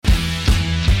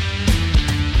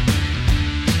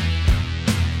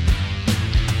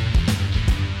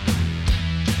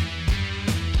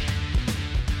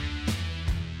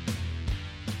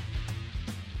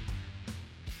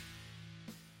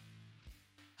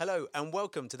Hello and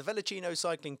welcome to the Velocino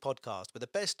Cycling Podcast, where the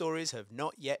best stories have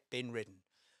not yet been written.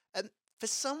 For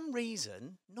some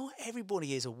reason, not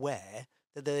everybody is aware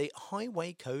that the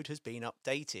highway code has been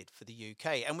updated for the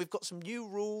UK, and we've got some new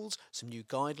rules, some new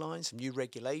guidelines, some new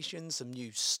regulations, some new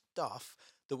stuff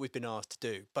that we've been asked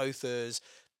to do, both as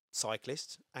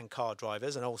cyclists and car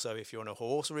drivers, and also if you're on a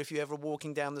horse or if you're ever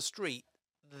walking down the street,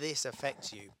 this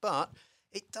affects you. But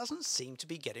it doesn't seem to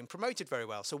be getting promoted very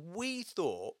well. So we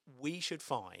thought we should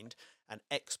find an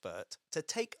expert to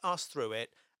take us through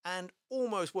it and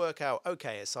almost work out,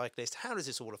 okay, as cyclists, how does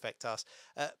this all affect us?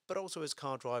 But also as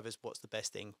car drivers, what's the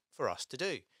best thing for us to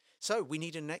do? So we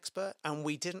needed an expert, and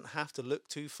we didn't have to look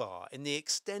too far. In the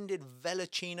extended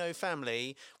Velocino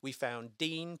family, we found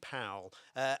Dean Powell,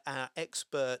 our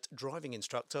expert driving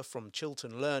instructor from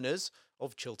Chiltern Learners,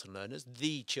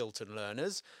 the Chiltern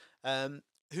Learners,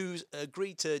 who's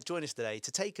agreed to join us today to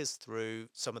take us through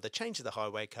some of the changes of the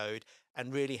highway code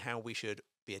and really how we should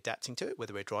be adapting to it,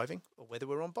 whether we're driving or whether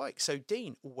we're on bike. So,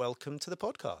 Dean, welcome to the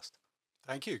podcast.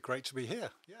 Thank you. Great to be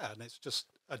here. Yeah, and it's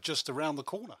just around the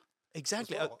corner.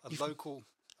 Exactly. Well.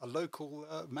 A local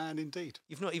man indeed.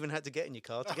 You've not even had to get in your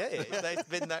car to get it. They've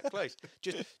been that close.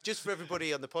 Just for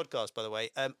everybody on the podcast, by the way,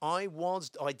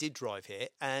 I did drive here,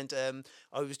 and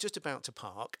I was just about to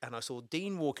park, and I saw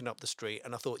Dean walking up the street,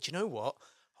 and I thought, you know what?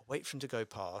 I'll wait for him to go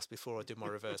past before I do my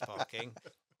reverse parking.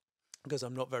 Because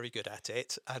I'm not very good at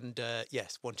it, and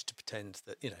yes, wanted to pretend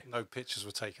that, No pictures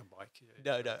were taken, Mike.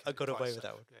 No, I got away with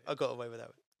that one. I got away with that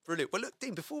one. Brilliant. Well, look,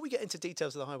 Dean, before we get into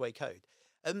details of the highway code,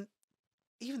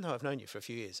 even though I've known you for a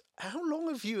few years, how long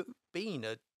have you been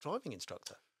a driving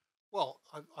instructor? Well,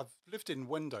 I've lived in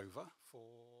Wendover for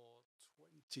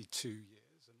 22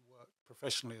 years and worked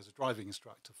professionally as a driving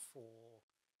instructor for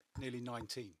nearly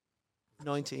 19.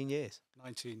 19 years.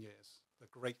 19 years. The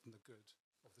great and the good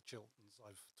of the Chilterns.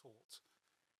 I've taught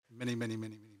many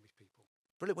people.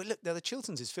 Brilliant. Well, look, now the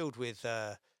Chilterns is filled with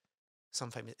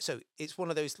some famous. So it's one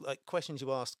of those questions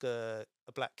you ask a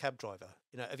black cab driver.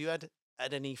 Have you had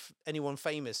anyone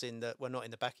famous not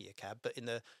in the back of your cab, but in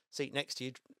the seat next to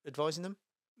you, advising them?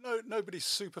 No, nobody's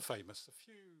super famous.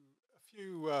 A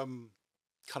few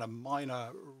kind of minor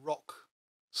rock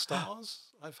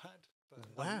stars I've had,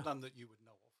 but none that you would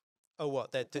know of. Oh,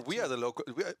 what? We are the local.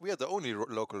 We are the only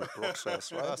local rock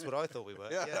stars, right? That's what I thought we were.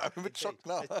 Yeah, I'm a bit shocked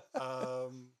now.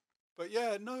 But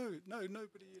yeah, no,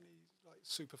 nobody any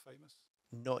super famous.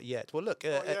 Not yet. Well, look,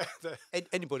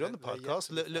 anybody on the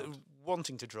podcast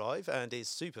wanting to drive and is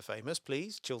super famous,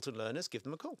 please, Chiltern Learners, give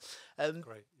them a call.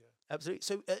 Great, yeah. Absolutely.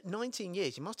 So 19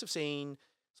 years, you must have seen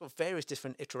sort of various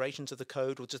different iterations of the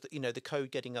code, or just, the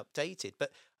code getting updated.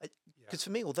 But because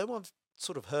for me, although I've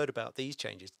sort of heard about these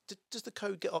changes, does the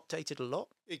code get updated a lot?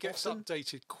 It gets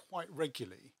updated quite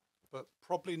regularly, but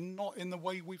probably not in the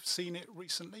way we've seen it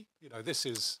recently. This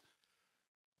is,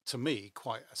 to me,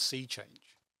 quite a sea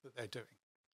change that they're doing.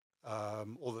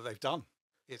 Or that they've done.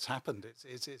 It's happened.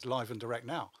 It's live and direct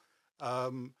now.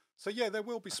 So there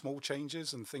will be small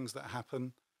changes and things that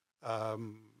happen,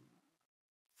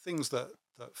 things that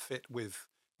fit with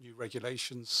new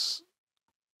regulations,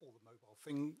 all the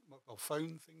mobile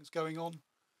phone things going on,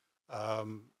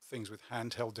 things with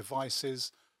handheld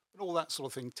devices, and all that sort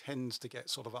of thing tends to get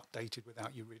sort of updated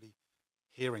without you really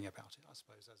hearing about it, I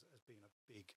suppose, as being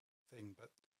a big thing. But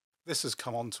this has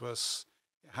come on to us.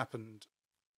 It happened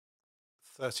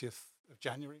 30th of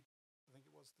January, I think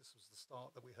it was. This was the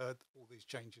start that we heard all these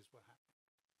changes were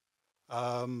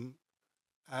happening.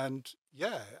 And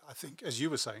I think, as you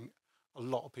were saying, a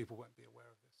lot of people won't be aware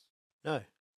of this. No,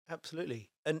 absolutely.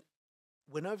 And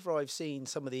whenever I've seen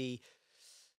some of the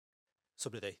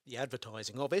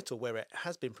advertising of it, or where it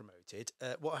has been promoted,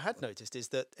 what I had noticed is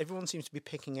that everyone seems to be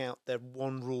picking out their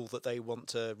one rule that they want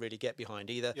to really get behind.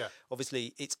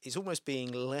 Obviously, it's almost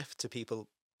being left to people.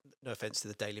 No offence to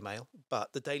the Daily Mail,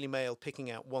 but the Daily Mail picking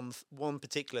out one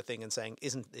particular thing and saying,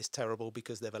 isn't this terrible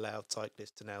because they've allowed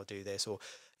cyclists to now do this? Or,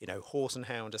 Horse and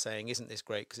Hound are saying, isn't this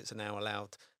great because it's now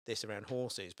allowed this around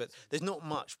horses? But there's not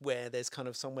much where there's kind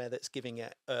of somewhere that's giving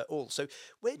it all. So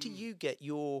where do you get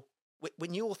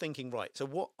when you're thinking, right, so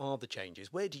what are the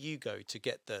changes? Where do you go to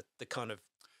get the kind of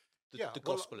the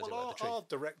gospel, the truth? Our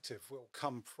directive will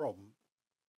come from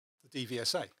the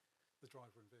DVSA, the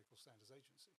Driver and Vehicle Standards Agency.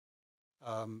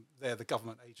 They're the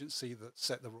government agency that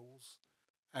set the rules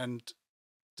and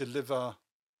deliver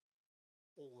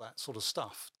all that sort of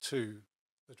stuff to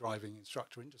the driving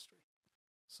instructor industry.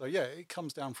 So it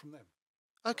comes down from them.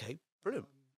 Okay, brilliant.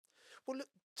 Well, look,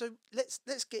 so let's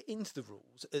get into the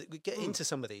rules. Get into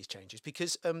some of these changes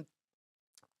because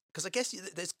because I guess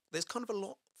there's kind of a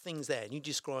lot of things there, and you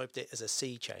described it as a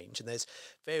sea change, and there's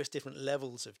various different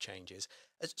levels of changes.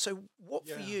 So, what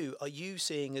for Yeah. you are you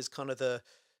seeing as kind of the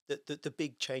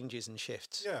big changes and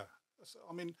shifts? Yeah.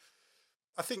 I mean,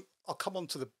 I think I'll come on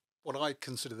to what I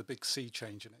consider the big sea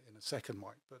change in a second,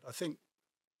 Mike. But I think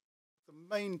the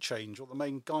main change or the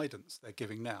main guidance they're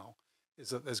giving now is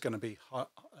that there's going to be a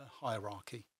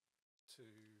hierarchy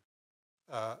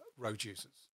to road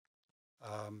users.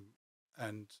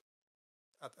 And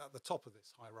at the top of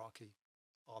this hierarchy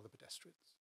are the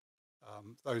pedestrians,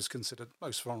 those considered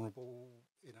most vulnerable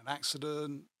in an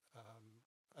accident,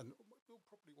 and we'll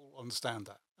probably all understand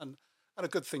that, and a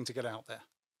good thing to get out there.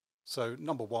 So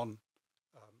number one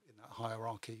in that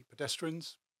hierarchy,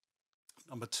 pedestrians.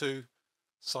 Number two,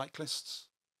 cyclists.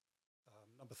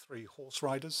 Number three, horse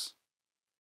riders.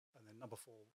 And then number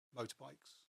four,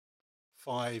 motorbikes.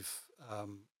 Five,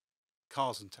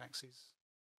 cars and taxis.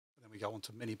 And then we go on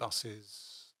to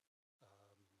minibuses,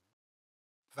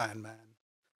 van man,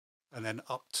 and then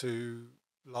up to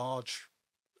large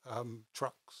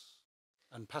trucks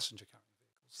and passenger carrying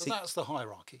vehicles. So that's the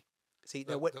hierarchy See,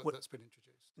 that's been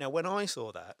introduced. now when I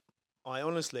saw that, I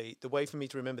honestly, the way for me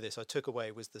to remember this, I took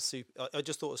away was I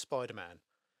just thought of Spider-Man.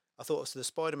 I thought of the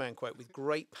Spider-Man quote: "With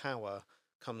great power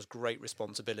comes great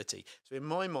responsibility." So in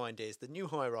my mind is the new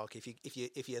hierarchy.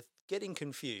 If you're getting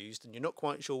confused and you're not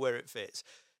quite sure where it fits,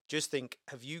 just think: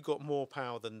 have you got more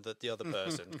power than the other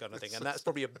person, kind of thing? And that's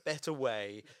probably a better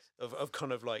way of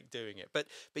kind of like doing it. But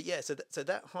yeah, so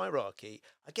that hierarchy,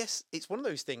 I guess it's one of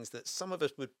those things that some of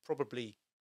us would probably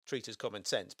treat as common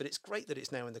sense, but it's great that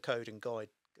it's now in the code and guidelines.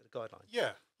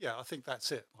 Yeah, I think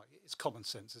that's it. Like, it's common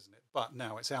sense, isn't it? But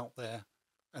now it's out there,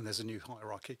 and there's a new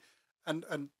hierarchy, and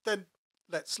then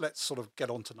let's sort of get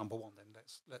on to number one. Then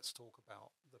let's talk about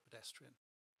the pedestrian,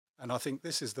 and I think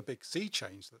this is the big sea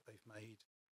change that they've made,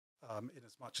 in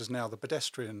as much as now the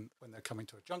pedestrian, when they're coming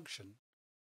to a junction,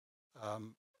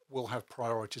 will have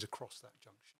priority to cross that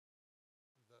junction.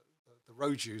 The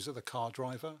road user, the car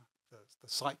driver, the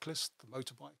cyclist, the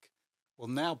motorbike, will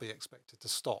now be expected to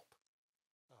stop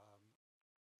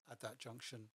at that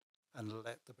junction and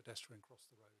let the pedestrian cross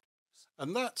the road.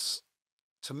 And that's,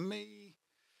 to me,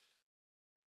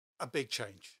 a big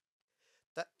change.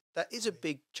 That is a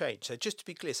big change. So just to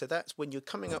be clear, so that's when you're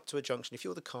coming up to a junction, if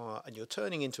you're the car and you're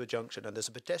turning into a junction and there's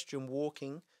a pedestrian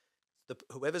walking,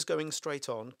 whoever's going straight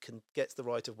on gets the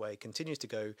right of way, continues to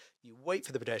go, you wait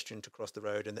for the pedestrian to cross the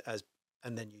road,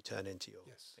 and then you turn into your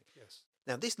thing. Yes.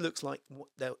 Now this looks like,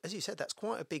 now, as you said, that's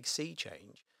quite a big sea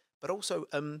change, but also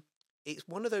it's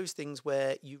one of those things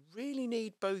where you really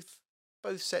need both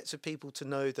sets of people to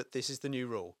know that this is the new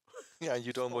rule. Yeah,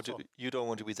 you don't want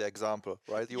to be the example,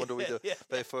 right? You want to be the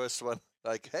very first one.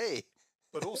 Like, hey.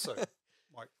 But also,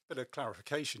 Mike, bit of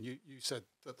clarification. You said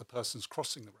that the person's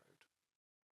crossing the road.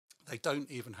 They don't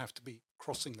even have to be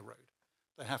crossing the road.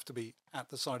 They have to be at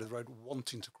the side of the road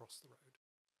wanting to cross the road.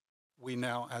 We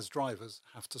now, as drivers,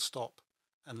 have to stop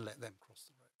and let them cross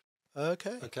the road.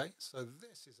 Okay. So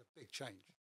this is a big change.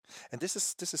 And this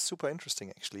is super interesting,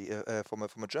 actually, from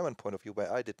a German point of view,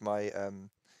 where I did my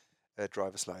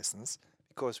driver's license,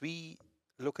 because we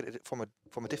look at it from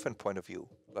a different point of view.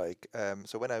 Like,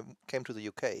 so when I came to the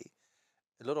UK,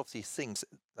 a lot of these things,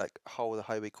 like how the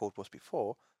highway code was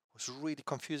before, was really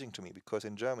confusing to me, because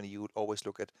in Germany you would always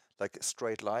look at like a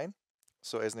straight line.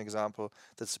 So as an example,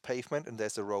 there's a pavement and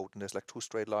there's a road and there's like two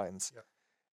straight lines. Yeah.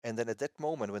 And then at that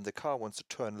moment, when the car wants to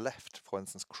turn left, for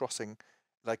instance,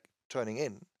 turning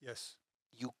in, Yes.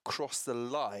 you cross the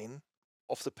line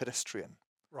of the pedestrian.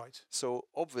 Right. So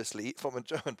obviously, from a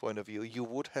German point of view, you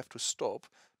would have to stop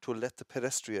to let the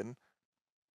pedestrian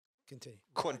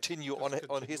continue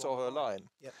on his or her line.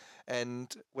 Yep.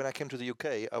 And when I came to the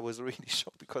UK, I was really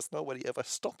shocked because nobody ever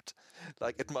stopped,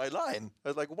 like at my line. I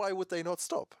was like, why would they not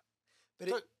stop?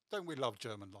 But don't we love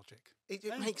German logic?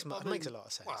 it makes a lot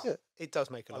of sense. Wow. Yeah. It does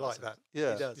make a I lot like of sense. that.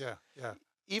 Yeah. It does. Yeah.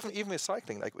 Even with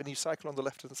cycling, like when you cycle on the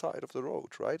left-hand side of the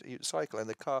road, right? You cycle and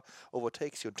the car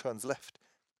overtakes you and turns left.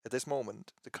 At this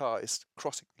moment, the car is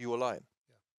crossing your line.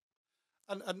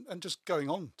 And just going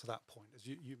on to that point, as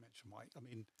you mentioned, Mike, I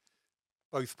mean,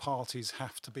 both parties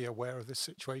have to be aware of this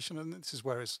situation, and this is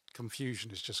where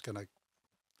confusion is just going to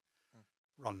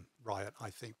run riot, I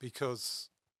think, because,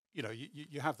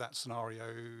 you have that scenario,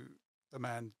 the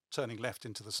man turning left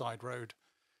into the side road,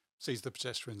 sees the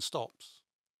pedestrian, stops.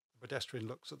 The pedestrian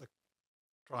looks at the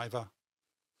driver,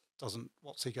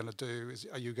 what's he going to do?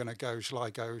 Are you going to go? Shall I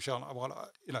go? Shall I? Well,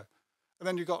 and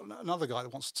then you've got another guy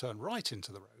that wants to turn right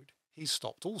into the road. He's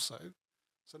stopped also.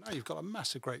 So now you've got a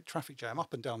massive, great traffic jam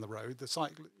up and down the road. The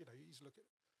cycle, he's looking.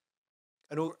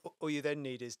 And all you then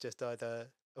need is just either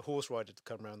a horse rider to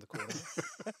come around the corner.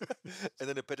 And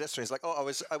then the pedestrian is like, "Oh,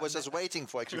 I was just waiting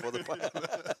for for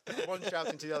the." One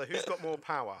shouting to the other, "Who's got more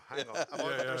power? Hang on, have I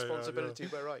got the responsibility?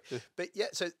 We're right." But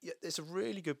so it's a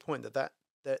really good point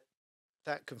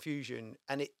that confusion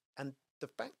and the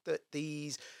fact that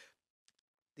this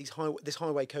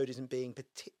highway code isn't being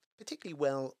particularly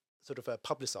well sort of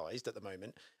publicised at the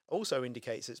moment also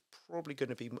indicates it's probably going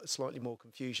to be slightly more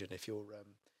confusion if you're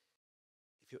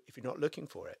not looking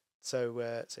for it. So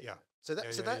that's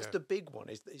the big one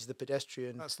is the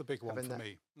pedestrian. That's the big one for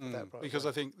me because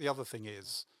I think the other thing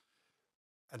is,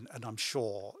 and I'm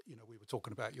sure we were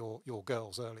talking about your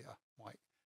girls earlier, Mike.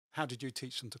 How did you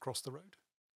teach them to cross the road?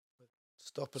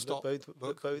 Stop and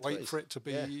look both wait ways. for it to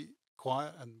be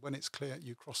quiet, and when it's clear,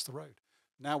 you cross the road.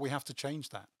 Now we have to change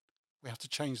that. We have to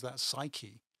change that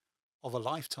psyche of a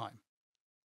lifetime.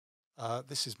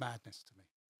 This is madness to me.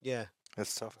 Yeah,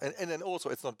 it's tough, and then also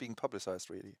it's not being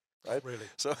publicized really, right? Really.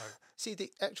 So no. See,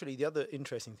 the other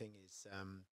interesting thing is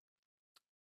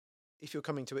if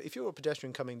you're a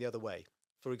pedestrian coming the other way,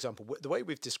 for example, the way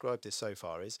we've described this so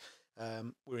far is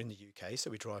we're in the UK,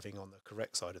 so we're driving on the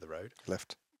correct side of the road.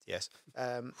 Left. Yes.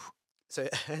 So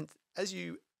and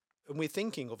we're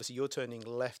thinking, obviously, you're turning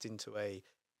left into a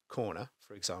corner,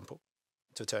 for example,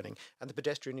 to turning, and the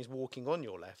pedestrian is walking on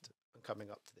your left and coming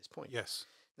up to this point. Yes.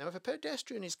 Now, if a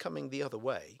pedestrian is coming the other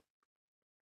way,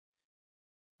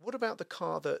 what about the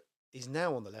car that is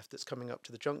now on the left that's coming up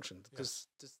to the junction? Because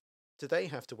do they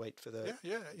have to wait for the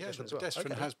The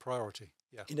pedestrian has priority.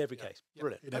 Yeah. In every case. Yeah.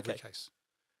 Brilliant. In every case.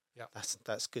 Yeah.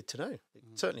 That's good to know. It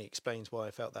certainly explains why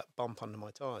I felt that bump under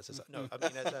my tyres. No,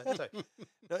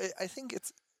 I think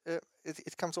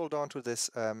it comes all down to this,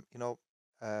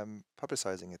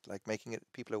 publicizing it, like making it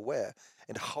people aware,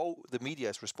 and how the media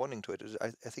is responding to it.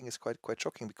 I think is quite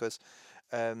shocking because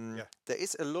there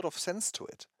is a lot of sense to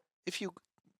it. If you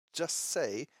just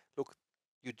say, look,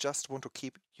 you just want to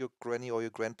keep your granny or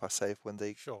your grandpa safe when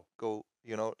they go,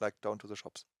 like down to the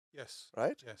shops. Yes.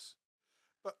 Right? Yes.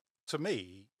 But to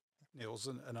me, Niels,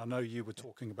 and I know you were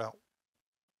talking about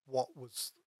what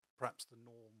was perhaps the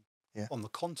norm on the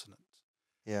continent.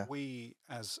 Yeah. We,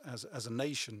 as a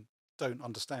nation, don't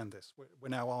understand this. We're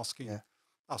now asking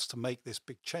us to make this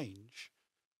big change,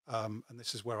 and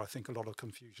this is where I think a lot of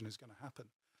confusion is going to happen.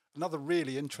 Another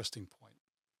really interesting point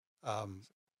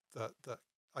that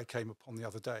I came upon the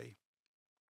other day.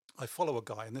 I follow a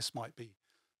guy, and this might be,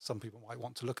 some people might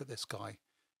want to look at this guy.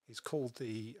 He's called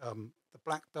the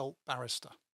Black Belt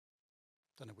Barrister.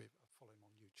 Don't know if you follow him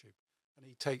on YouTube, and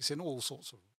he takes in all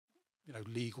sorts of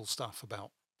legal stuff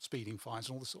about speeding fines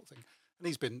and all this sort of thing. And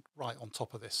he's been right on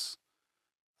top of this,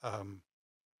 all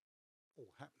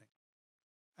happening.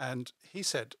 And he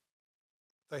said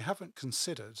they haven't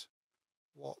considered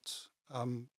what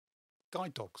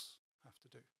guide dogs have to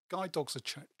do. Guide dogs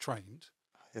are trained.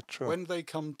 Yeah, true. When they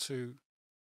come to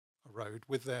a road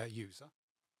with their user,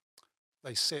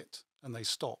 they sit and they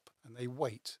stop and they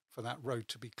wait for that road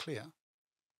to be clear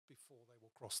before they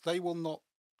will cross. They will not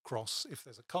cross if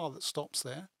there's a car that stops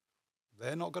there.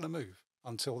 They're not going to move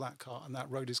until that car and that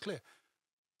road is clear.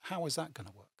 How is that going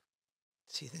to work?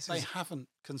 See, they haven't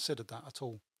considered that at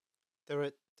all.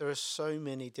 There are so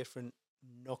many different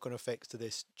knock-on effects to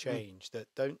this change that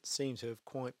don't seem to have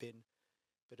quite been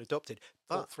adopted.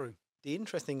 But through. The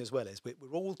interesting as well is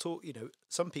we're all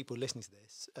some people listening to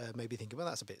this maybe thinking, well,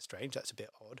 that's a bit strange, that's a bit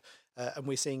odd. And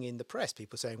we're seeing in the press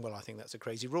people saying, well, I think that's a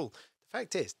crazy rule. The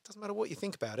fact is, it doesn't matter what you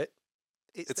think about it.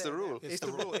 It's the rule. It's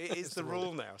the rule. It is the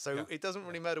rule now. So it doesn't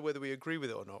really matter whether we agree with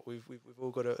it or not. We've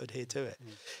all got to adhere to it.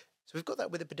 So we've got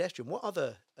that with the pedestrian. What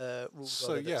other rules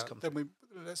are there that's come through?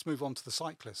 Let's move on to the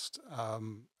cyclist.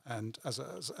 And as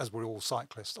we're all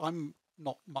cyclists, I'm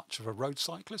not much of a road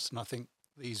cyclist, and I think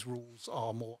these rules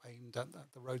are more aimed at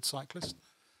the road cyclist.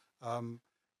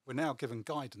 We're now given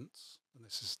guidance, and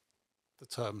this is the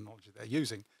terminology they're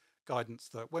using, guidance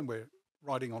that when we're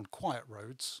riding on quiet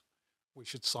roads, we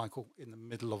should cycle in the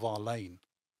middle of our lane,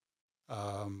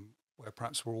 where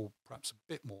perhaps we're all a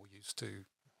bit more used to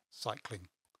cycling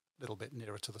a little bit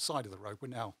nearer to the side of the road. We're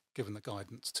now given the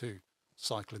guidance to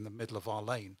cycle in the middle of our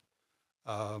lane.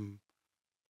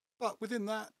 But within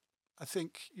that, I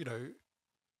think,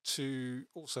 to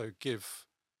also give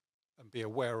and be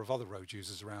aware of other road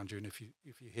users around you, and if you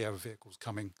hear vehicles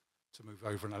coming, to move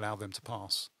over and allow them to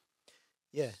pass.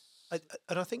 Yeah,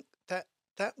 and I think that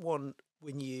one,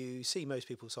 when you see most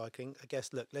people cycling, I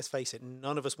guess, look, let's face it,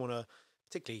 none of us want to,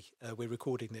 particularly we're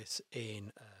recording this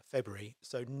in February,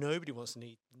 so nobody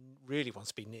really wants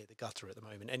to be near the gutter at the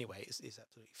moment anyway. It's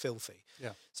absolutely filthy.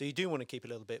 Yeah. So you do want to keep a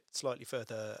little bit slightly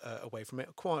further away from it.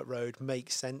 A quiet road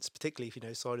makes sense, particularly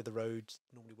if side of the road,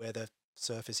 normally where the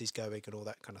surfaces going and all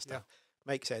that kind of stuff.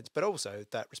 Makes sense. But also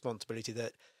that responsibility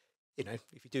that, if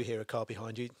you do hear a car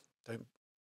behind you,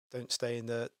 don't stay in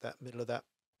that middle of that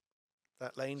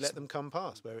lane. Let them come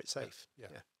past where it's safe.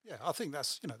 Yeah. I think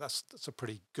that's a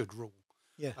pretty good rule.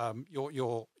 Yeah.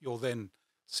 You're then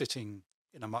sitting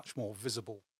in a much more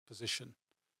visible position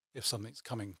if something's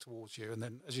coming towards you, and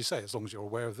then, as you say, as long as you're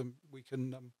aware of them, we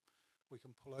can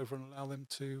pull over and allow them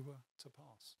to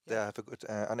pass. Yeah, I have a good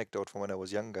anecdote from when I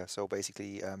was younger. So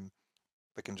basically,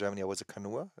 back in Germany, I was a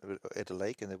canoer at a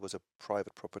lake, and it was a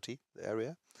private property, the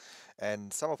area.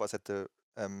 And some of us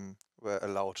were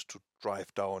allowed to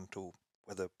drive down to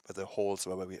where the holes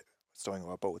were where we were storing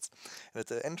our boats. And at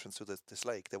the entrance to this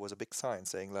lake, there was a big sign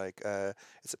saying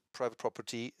it's a private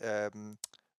property.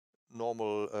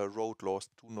 Normal road laws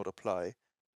do not apply,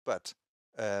 but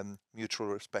mutual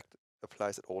respect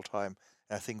applies at all time.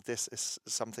 And I think this is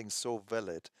something so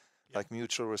valid, like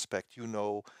mutual respect.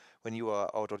 When you are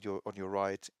out on your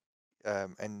ride,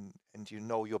 and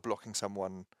you're blocking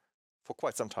someone for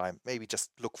quite some time, maybe just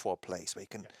look for a place where you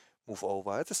can move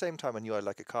over. At the same time, when you are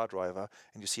like a car driver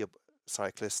and you see a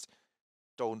cyclist,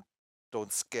 don't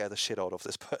scare the shit out of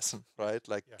this person, right?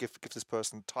 Like give this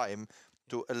person time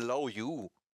to allow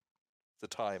you the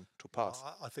time to pass.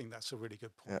 I think that's a really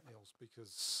good point, Niels,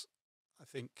 because I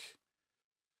think,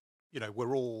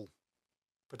 we're all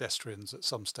pedestrians at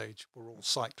some stage, we're all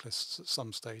cyclists at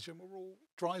some stage, and we're all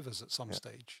drivers at some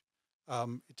stage.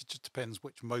 It just depends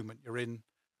which moment you're in,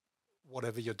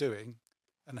 whatever you're doing,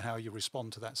 and how you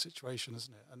respond to that situation,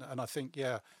 isn't it? And I think,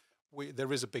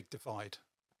 there is a big divide,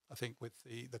 I think, with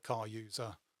the car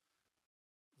user,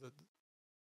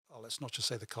 let's not just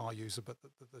say the car user, but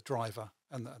the driver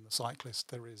and the cyclist.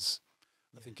 There is,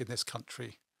 I think, in this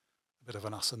country, a bit of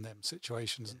an us and them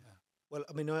situation, isn't there? Well,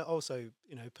 I mean, I also,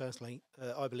 personally,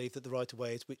 I believe that the right of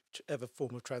way is whichever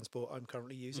form of transport I'm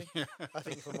currently using. I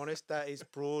think, if I'm honest, that is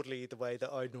broadly the way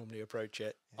that I normally approach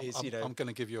it. I'm going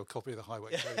to give you a copy of the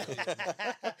highway code.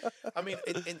 I mean,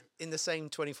 in the same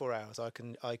 24 hours, I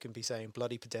can be saying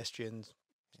bloody pedestrians.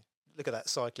 Look at that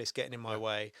cyclist getting in my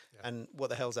way, and what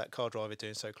the hell's that car driver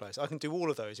doing so close? I can do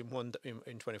all of those in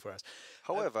 24 hours.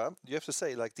 However, you have to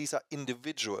say, these are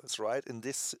individuals, right? In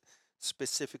this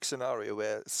specific scenario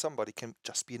where somebody can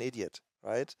just be an idiot,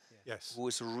 right? Yes. Who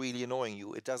is really annoying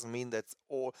you. It doesn't mean that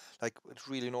all, it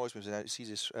really annoys me when I see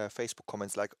these Facebook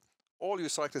comments like, all you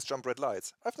cyclists jump red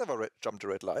lights. I've never jumped a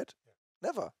red light.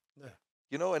 Never.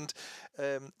 No. And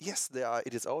yes, there are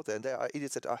idiots out there, and there are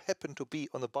idiots that happen to be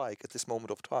on the bike at this moment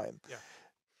of time. Yeah.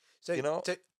 So,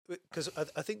 because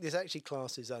I think there's actually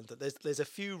classes under, there's a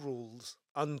few rules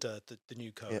under the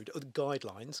new code, or the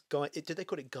guidelines. Did they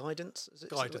call it guidance?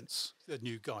 Guidance, the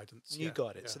new guidance. New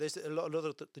guidance. Yeah. So there's a lot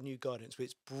of the new guidance,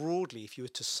 which broadly, if you were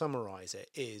to summarise it,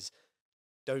 is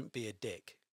don't be a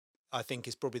dick. I think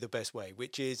is probably the best way,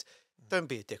 which is don't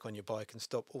be a dick on your bike and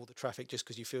stop all the traffic just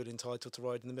because you feel entitled to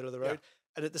ride in the middle of the road. Yeah.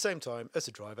 And at the same time, as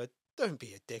a driver, don't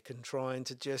be a dick and trying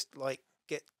to just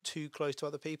get too close to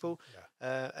other people.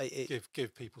 Yeah.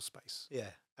 Give people space. Yeah,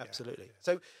 absolutely. Yeah.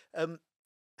 So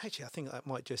actually, I think that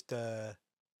might just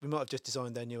we might have just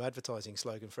designed their new advertising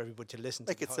slogan for everybody to listen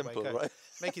to. Make it simple, right?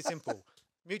 Make it simple.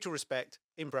 Mutual respect,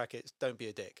 in brackets, don't be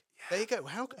a dick. Yeah. There you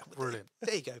go. Brilliant.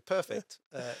 There you go. Perfect.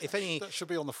 If any, that should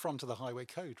be on the front of the highway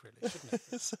code, really, shouldn't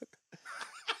it?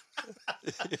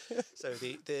 So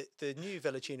the new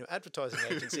Velocino advertising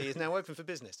agency is now open for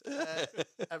business.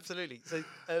 Absolutely. So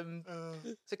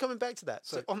coming back to that,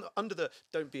 so under the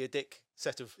don't be a dick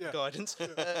set of guidance,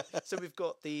 so we've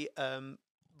got the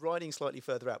riding slightly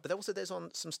further out, but also there's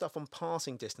some stuff on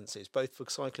passing distances, both for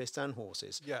cyclists and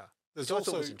horses. Yeah. There's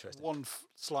also one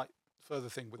slight further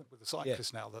thing with the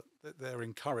cyclists now that they're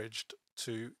encouraged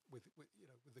to, with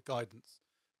the guidance,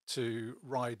 to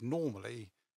ride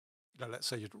normally. Let's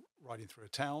say you're riding through a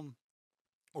town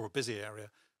or a busy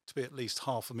area, to be at least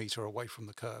half a metre away from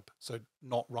the curb. So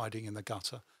not riding in the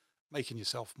gutter, making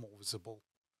yourself more visible.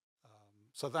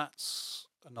 So that's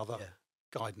another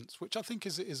guidance, which I think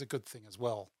is a good thing as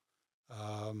well.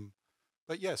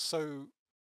 But yes, so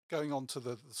going on to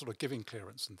the sort of giving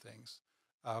clearance and things,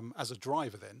 as a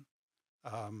driver then,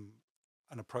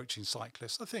 and approaching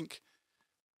cyclists, I think,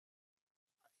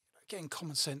 again,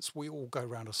 common sense, we all go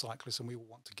around a cyclist and we all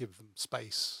want to give them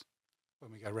space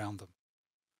when we go around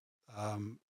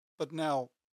them. But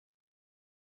now,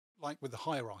 like with the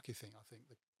hierarchy thing, I think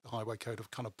the highway code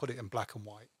have kind of put it in black and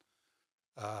white.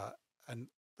 And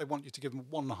they want you to give them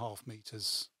 1.5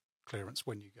 metres clearance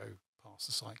when you go past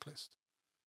the cyclist.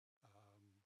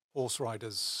 Horse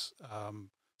riders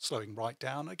slowing right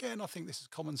down. Again, I think this is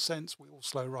common sense. We all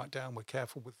slow right down. We're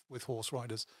careful with horse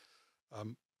riders.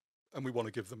 and we want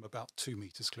to give them about 2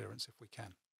 meters clearance if we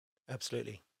can.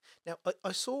 Absolutely. Now,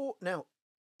 I saw,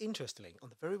 interestingly, on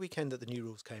the very weekend that the new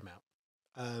rules came out,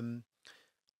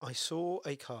 I saw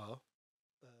a car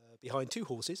behind 2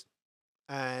 horses,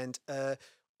 and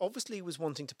obviously was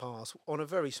wanting to pass on a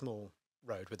very small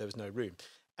road where there was no room.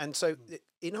 And so,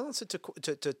 in answer to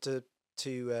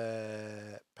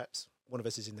perhaps one of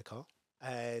us is in the car,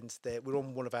 and we're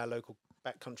on one of our local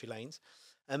backcountry lanes,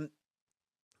 and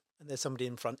there's somebody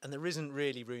in front, and there isn't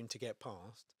really room to get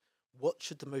past. What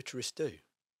should the motorist do?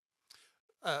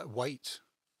 Wait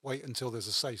until there's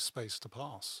a safe space to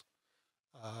pass.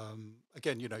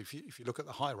 Again, if you look at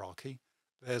the hierarchy,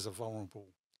 there's a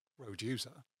vulnerable road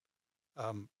user.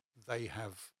 They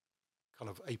have kind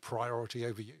of a priority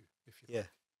over you, if you like.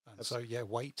 And so,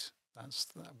 wait.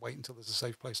 Wait until there's a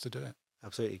safe place to do it.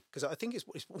 Absolutely, because I think it's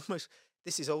almost.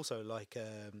 This is also like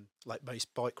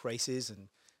most bike races, and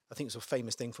I think it's a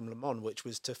famous thing from Le Mans, which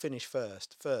was to finish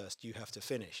first. First, you have to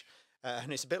finish.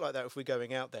 And it's a bit like that if we're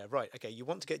going out there. Right, okay, you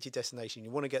want to get to your destination, you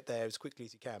want to get there as quickly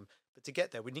as you can, but to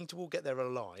get there, we need to all get there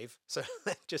alive. So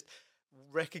just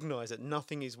recognise that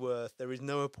nothing is there is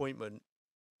no appointment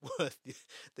worth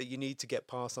that you need to get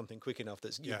past something quick enough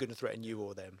that's you're going to threaten you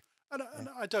or them. And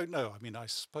I don't know. I mean, I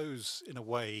suppose in a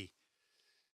way,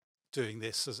 doing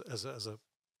this as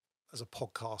a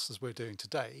podcast as we're doing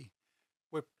today,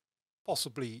 we're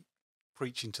possibly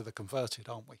preaching to the converted,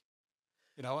 aren't we?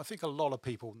 I think a lot of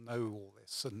people know all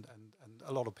this, and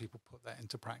a lot of people put that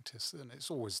into practice, and it's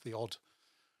always the odd.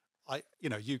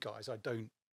 You guys, I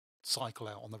don't cycle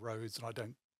out on the roads, and I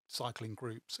don't cycle in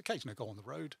groups. Occasionally, I go on the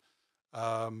road,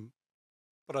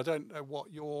 but I don't know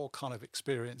what your kind of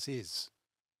experience is.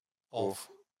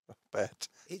 Bad.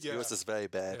 Yours is very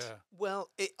bad. Yeah. Well,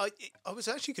 I was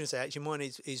actually going to say mine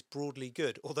is broadly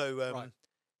good, although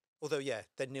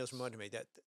then Neil's reminded me that.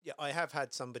 Yeah, I have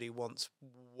had somebody once,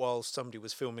 while somebody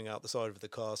was filming out the side of the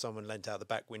car, someone leant out the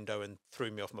back window and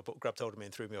grabbed hold of me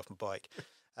and threw me off my bike.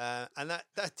 And that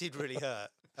did really hurt.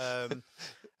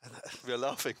 We're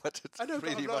laughing, but it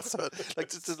really must hurt. Like,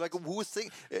 it's like,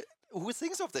 who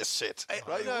thinks of this shit?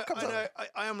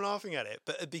 I am laughing at it,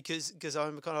 but because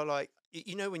I'm kind of like,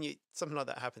 when something like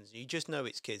that happens, you just know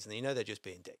it's kids and they're just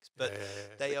being dicks. But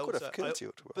they also could have killed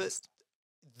you, to be honest.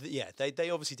 They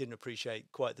obviously didn't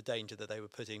appreciate quite the danger that they were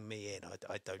putting me in.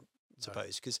 I don't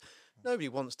suppose, because nobody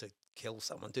wants to kill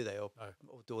someone, do they, or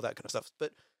do all that kind of stuff.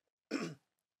 But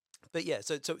but yeah,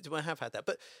 so I have had that.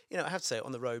 But I have to say,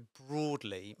 on the road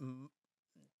broadly,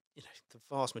 the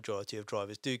vast majority of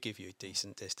drivers do give you a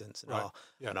decent distance and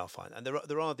are fine. And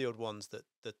there are the odd ones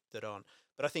that aren't.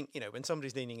 But I think when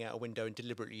somebody's leaning out a window and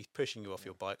deliberately pushing you off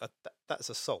your bike, that's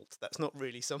assault. That's not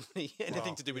really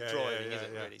anything to do with driving, is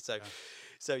it? Really?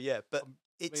 So yeah, but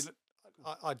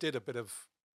I did a bit of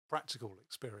practical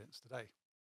experience today.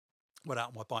 Went out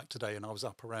on my bike today, and I was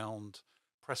up around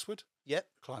Presswood. Yep.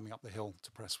 Climbing up the hill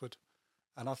to Presswood,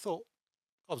 and I thought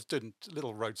I was doing a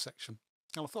little road section,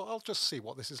 and I thought I'll just see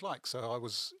what this is like. So I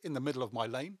was in the middle of my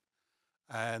lane,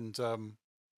 and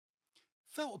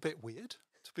felt a bit weird,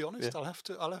 to be honest. I'll have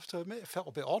to admit, it felt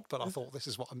a bit odd, but I thought this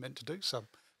is what I'm meant to do. So I'm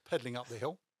pedaling up the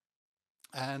hill,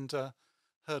 and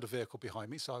heard a vehicle behind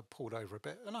me, so I pulled over a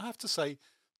bit. And I have to say,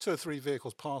 2 or 3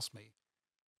 vehicles passed me,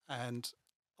 and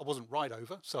I wasn't right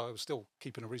over, so I was still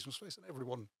keeping a reasonable space, and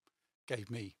everyone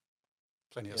gave me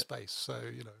plenty of space. So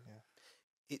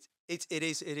it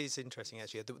is interesting,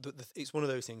 actually. It's one of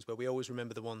those things where we always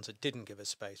remember the ones that didn't give us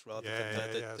space rather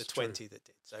than the 20 that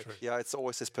did. So it's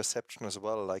always this perception as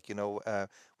well. Like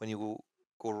when you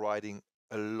go riding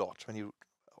a lot, when you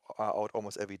are out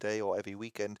almost every day or every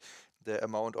weekend, the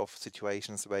amount of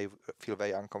situations where you feel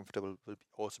very uncomfortable will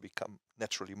also become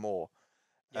naturally more.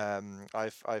 Yeah.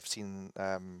 I've seen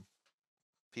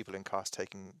people in cars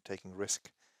taking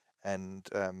risk, and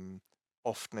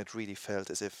often it really felt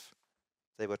as if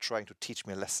they were trying to teach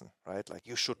me a lesson, right? Like,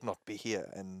 you should not be here.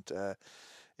 And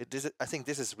I think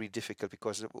this is really difficult,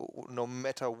 because no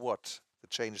matter what the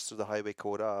changes to the highway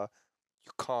code are,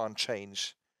 you can't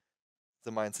change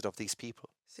the mindset of these people.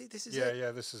 See, this is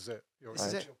it. This is it. You're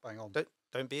bang on.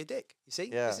 Don't be a dick. You see,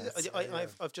 yeah, this is it.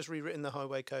 I've just rewritten the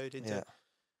highway code into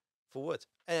forward.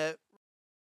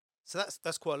 So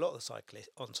that's quite a lot of cyclists.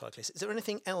 Is there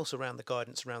anything else around the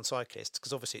guidance around cyclists?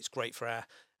 Because obviously it's great for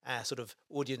our sort of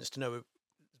audience to know,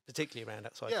 particularly around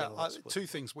that cycling. Yeah, 2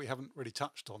 things we haven't really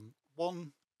touched on.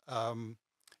 One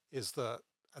is that,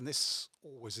 and this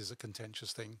always is a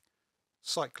contentious thing,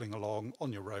 cycling along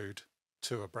on your road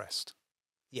 2 abreast.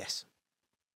 Yes.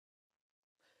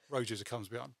 Road user comes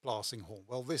behind, blasting horn.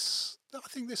 Well, I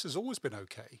think this has always been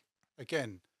okay.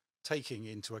 Again, taking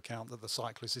into account that the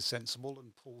cyclist is sensible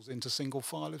and pulls into single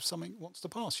file if something wants to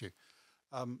pass you.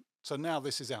 So now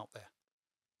this is out there.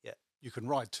 Yeah. You can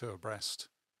ride two abreast,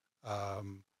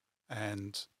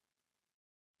 and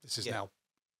this is now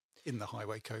in the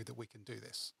highway code that we can do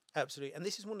this. Absolutely. And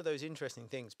this is one of those interesting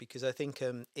things because I think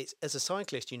it's, as a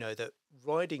cyclist, you know, that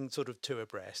riding sort of two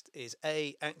abreast is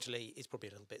actually is probably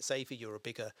a little bit safer. You're a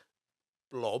bigger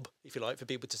blob, if you like, for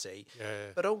people to see.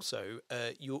 Yeah. But also,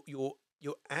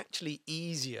 you're actually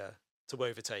easier to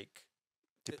overtake.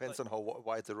 Depends on how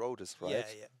wide the road is, right?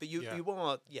 Yeah. But you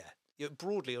are, you're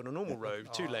broadly on a normal road,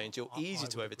 two lanes, you're easier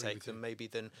to overtake them maybe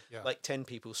than like 10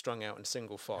 people strung out in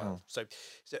single file. So,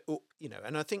 you know,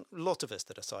 and I think a lot of us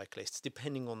that are cyclists,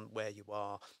 depending on where you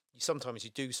are, sometimes you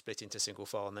do split into single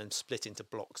file and then split into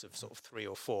blocks of sort of 3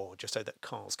 or 4, just so that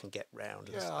cars can get round.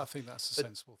 Yeah, I think that's a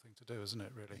sensible thing to do, isn't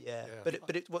it? Really. Yeah.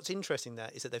 But what's interesting there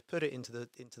is that they've put it into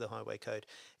the highway code.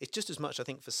 It's just as much, I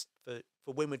think, for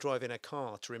when we're driving a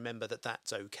car to remember that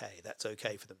that's okay. That's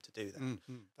okay for them to do that.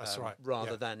 That's right.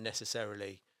 Rather than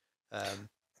necessarily. And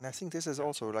I think this is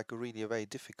also like a very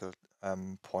difficult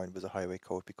point with the highway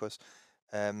code because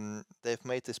they've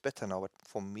made this better now. But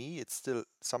for me, it's still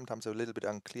sometimes a little bit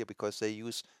unclear because they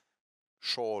use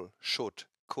shall, should,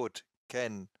 could,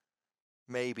 can,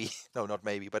 maybe. No, not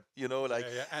maybe, but you know, like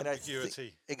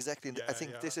ambiguity. Exactly. I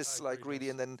think this is like really,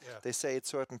 and then they say at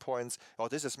certain points, "Oh,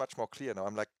 this is much more clear now."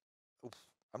 I'm like,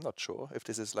 I'm not sure if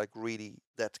this is like really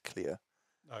that clear.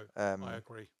 No, I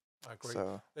agree.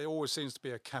 So, there always seems to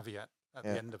be a caveat at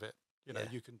the end of it. You know,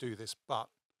 you can do this, but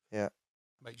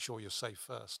make sure you're safe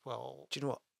first. Well, do you know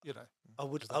what? You know, I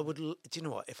would. Do you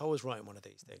know what? If I was writing one of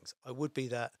these things, I would be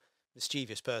that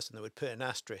mischievous person that would put an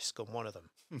asterisk on one of them,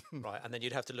 right? And then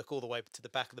you'd have to look all the way to the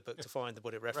back of the book to find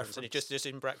what it referenced, and it just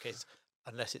in brackets,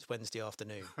 unless it's Wednesday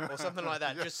afternoon or something like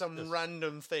that. Just some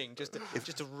random thing, just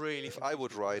to really. If I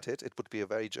would write it, it would be a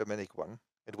very Germanic one.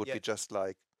 It would be just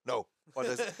like no,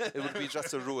 it would be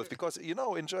just the rules because you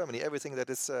know in Germany everything that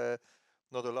is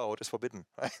not allowed is forbidden.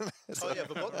 Right?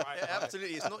 But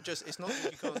absolutely, it's not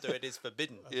that you can't do it; it's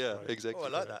forbidden. Yeah, exactly.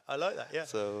 Oh, I like that. Yeah.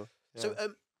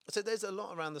 So there's a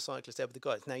lot around the cyclist there with the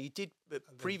guides. Now, you did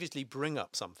previously bring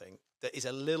up something that is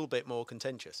a little bit more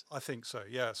contentious. I think so,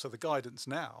 yeah. So the guidance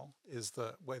now is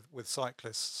that with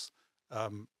cyclists,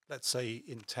 let's say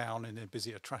in town in a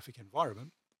busier traffic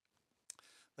environment,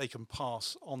 they can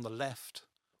pass on the left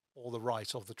or the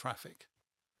right of the traffic.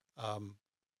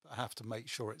 But have to make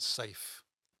sure it's safe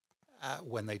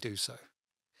when they do so.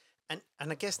 And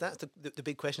I guess that's the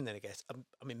big question then, I guess,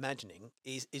 I'm imagining,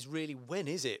 is really when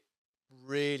is it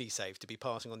really safe to be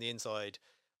passing on the inside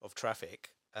of traffic?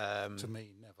 To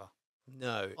me, never.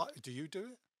 No. Do you do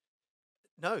it?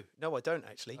 No, I don't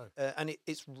actually. No. And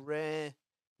it's rare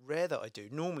that I do,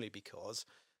 normally because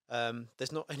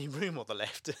there's not any room on the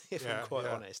left, if I'm quite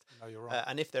honest. No, you're right.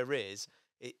 And if there is,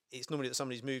 it's normally that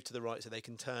somebody's moved to the right so they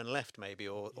can turn left maybe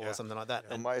or something like that.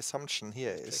 Yeah. And my assumption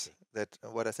here is that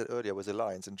what I said earlier with the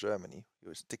lines in Germany,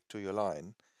 you stick to your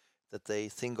line, that they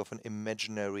think of an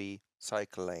imaginary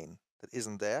cycle lane that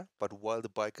isn't there, but while the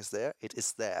bike is there, it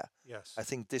is there. Yes. I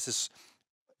think this is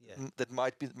that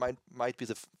might be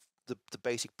the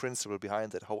basic principle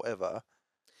behind it. However,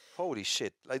 holy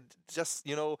shit! Like just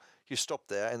you stop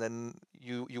there and then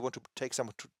you want to take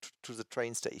someone to the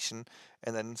train station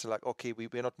and then it's like okay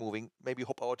we're not moving. Maybe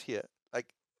hop out here.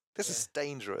 Like this is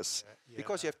dangerous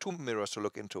because you have 2 mirrors to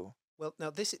look into. Well, now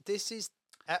this is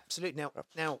absolute. Now,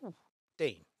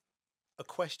 Dean, a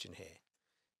question here.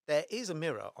 There is a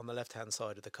mirror on the left-hand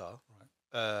side of the car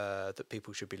that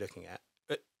people should be looking at.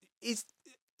 But it's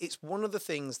one of the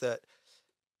things that,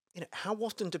 how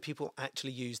often do people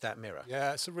actually use that mirror?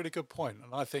 Yeah, it's a really good point.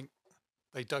 And I think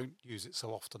they don't use it so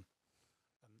often.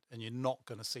 And you're not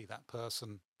going to see that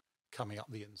person coming up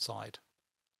the inside.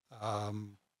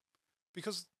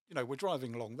 Because, we're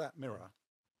driving along that mirror.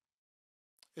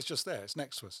 It's just there. It's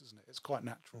next to us, isn't it? It's quite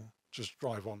natural. Just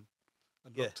drive on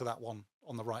and look to that one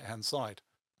on the right-hand side.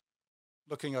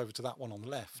 Looking over to that one on the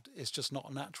left, it's just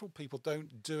not natural. People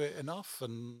don't do it enough,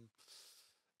 and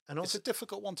also, it's a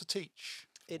difficult one to teach.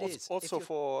 It is. Also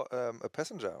for a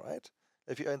passenger, right?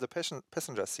 If you're in the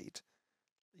passenger seat,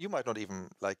 you might not even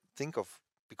think of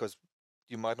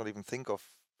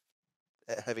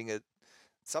having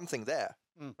something there,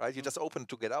 right? You just open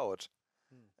to get out.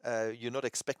 You're not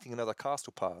expecting another car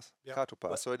to pass.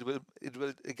 So it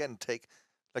will again take,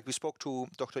 like we spoke to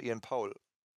Dr. Ian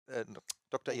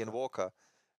Walker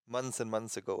months and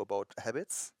months ago about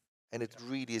habits, and it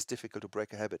really is difficult to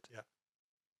break a habit.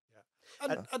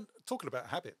 And talking about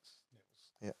habits,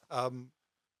 Niels,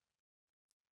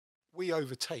 we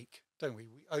overtake, don't we?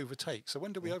 We overtake. So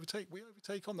when do we overtake? We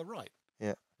overtake on the right.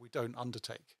 Yeah. we don't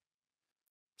undertake.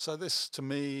 So this, to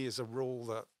me, is a rule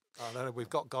that I don't know. We've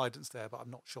got guidance there, but I'm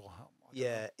not sure how. I don't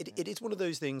know. It is one of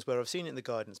those things where I've seen it in the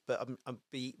guidance, but I'd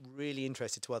be really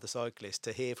interested to other cyclists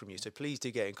to hear from you. So please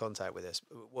do get in contact with us,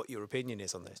 what your opinion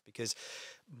is on this, because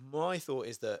my thought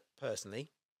is that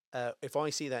personally, if I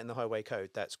see that in the highway code,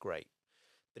 that's great.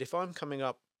 But if I'm coming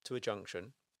up to a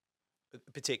junction,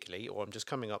 particularly, or I'm just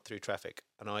coming up through traffic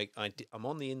and I'm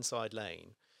on the inside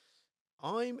lane,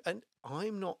 I'm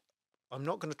not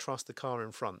going to trust the car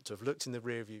in front to have looked in the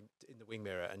rear view, in the wing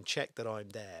mirror, and checked that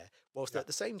I'm there. Whilst at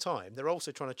the same time, they're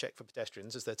also trying to check for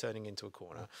pedestrians as they're turning into a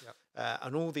corner,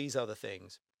 and all these other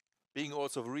things. Being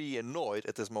also really annoyed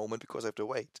at this moment because I have to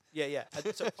wait. Yeah.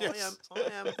 And so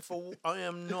I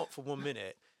am not for 1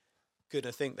 minute going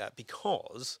to think that,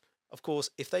 because, of course,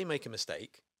 if they make a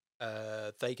mistake,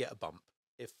 they get a bump.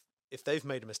 If they've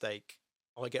made a mistake,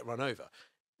 I get run over.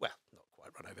 Well, not quite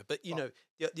run over, but know,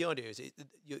 the idea is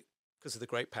because of the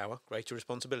great power, greater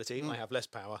responsibility, I have less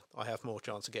power, I have more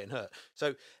chance of getting hurt.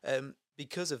 So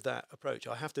because of that approach,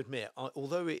 I have to admit,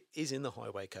 although it is in the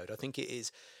highway code, I think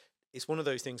it's one of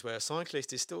those things where a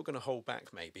cyclist is still going to hold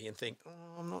back maybe and think,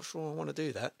 oh, I'm not sure I want to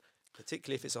do that,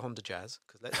 particularly if it's a Honda Jazz,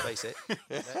 because let's face it,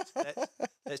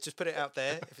 let's just put it out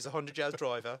there, if it's a Honda Jazz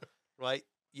driver, right,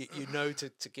 you know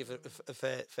to give a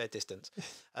fair distance.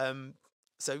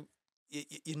 So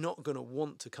you're not going to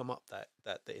want to come up that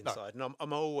inside. No. And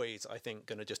I'm always, I think,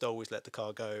 going to just always let the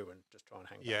car go and just try and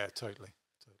hang back. Yeah, totally.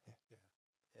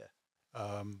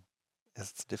 Yeah.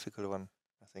 It's a difficult one,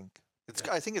 I think.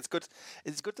 I think it's good.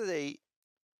 It's good that they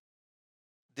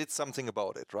did something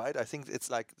about it, right? I think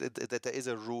it's like that there is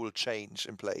a rule change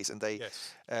in place, and they,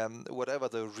 whatever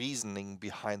the reasoning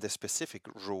behind the specific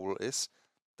rule is,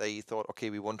 they thought, okay,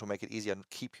 we want to make it easier and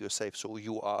keep you safe, so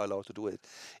you are allowed to do it.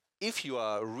 If you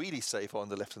are really safe on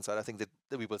the left-hand side, I think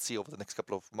that we will see over the next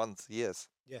couple of months, years.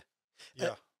 Yeah.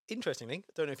 Interestingly,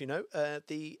 I don't know if you know,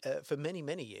 for many,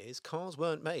 many years, cars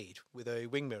weren't made with a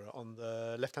wing mirror on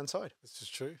the left-hand side. This is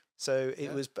true. So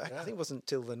it was back, I think it wasn't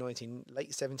until the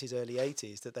late 70s, early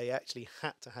 80s that they actually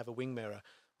had to have a wing mirror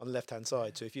on the left-hand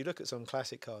side. So if you look at some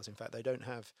classic cars, in fact, they don't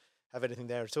have anything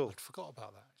there at all. I forgot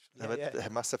about that, actually.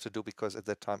 It must have to do because at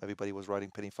that time everybody was riding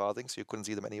penny farthings, so you couldn't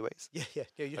see them anyways. Yeah.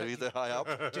 They're high up.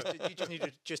 You just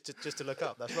needed just to look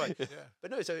up. That's right.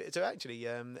 But no, so actually,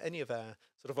 any of our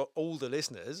sort of older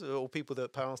listeners or people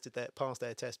that passed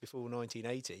their test before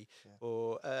 1980,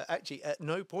 or actually at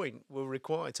no point were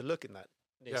required to look in that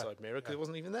near side mirror because it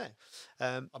wasn't even there.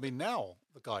 I mean, now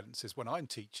the guidance is when I'm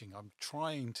teaching, I'm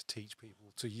trying to teach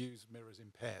people to use mirrors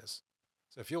in pairs.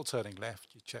 So if you're turning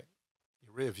left, you check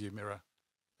your rear view mirror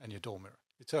and your door mirror.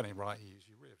 You're turning right, you use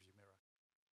your rear view mirror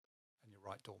and your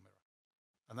right door mirror.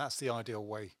 And that's the ideal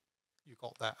way you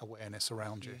got that awareness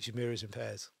around you. Use your mirrors in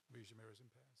pairs. Use your mirrors in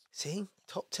pairs. See,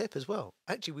 top tip as well.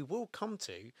 Actually, we will come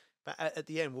to, but at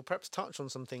the end, we'll perhaps touch on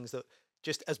some things that,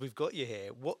 just as we've got you here,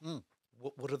 what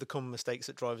are the common mistakes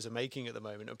that drivers are making at the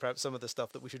moment, and perhaps some of the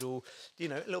stuff that we should all, a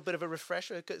little bit of a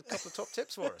refresher, a couple of top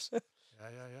tips for us. Yeah.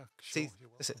 Sure,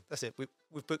 See, that's it.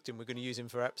 We've booked him. We're going to use him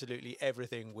for absolutely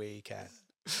everything we can.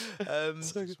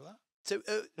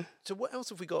 So what else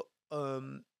have we got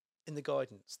in the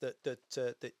guidance that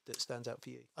stands out for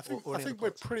you? I think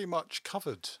we're pretty much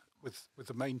covered with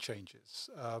the main changes.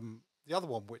 The other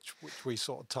one, which we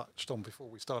sort of touched on before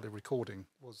we started recording,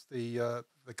 was the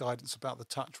guidance about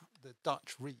the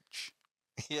Dutch reach.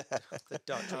 Yeah, the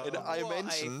Dutch. I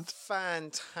mentioned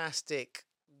fantastic.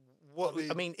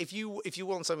 I mean, if you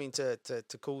want something to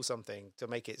call something to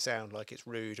make it sound like it's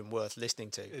rude and worth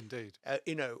listening to, indeed.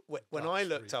 When I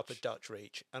looked up at Dutch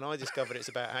Reach and I discovered it's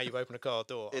about how you open a car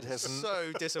door, it has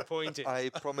so disappointed. I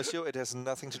promise you, it has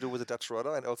nothing to do with the Dutch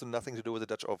rudder and also nothing to do with the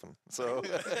Dutch oven. So,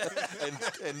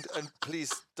 and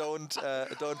please don't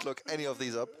look any of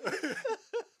these up.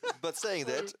 But saying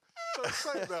that,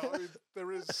 I mean,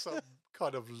 there is some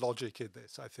kind of logic in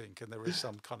this, I think, and there is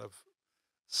some kind of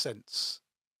sense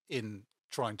in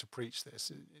trying to preach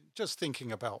this. Just thinking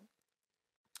about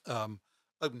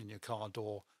opening your car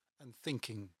door and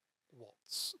thinking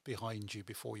what's behind you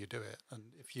before you do it.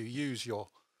 And if you use your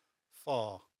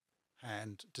far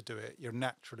hand to do it, you're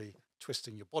naturally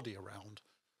twisting your body around,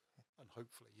 and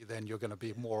hopefully then you're going to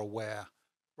be more aware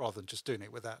rather than just doing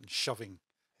it with that and shoving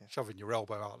your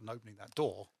elbow out and opening that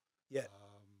door. Yeah.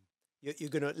 You're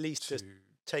going to at least just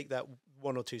take that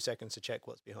 1 or 2 seconds to check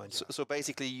what's behind you. So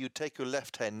basically, you take your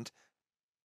left hand,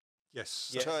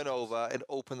 turn over and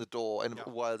open the door, and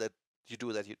while that you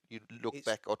do that, you look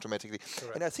back automatically.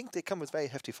 Correct. And I think they come with very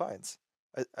hefty fines.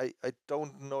 I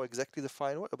don't know exactly the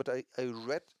fine, but I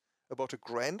read about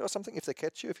 $1,000 or something if they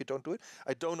catch you if you don't do it.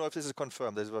 I don't know if this is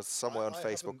confirmed. This was somewhere on I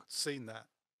Facebook. haven't seen that,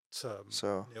 So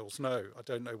Niels. No, I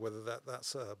don't know whether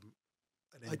that's an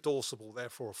endorsable,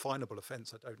 therefore a finable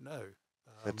offence. I don't know.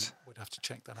 But- We'd have to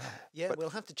check that out. Yeah, But- we'll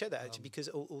have to check that actually because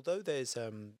although there's,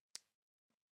 I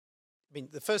mean,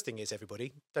 the first thing is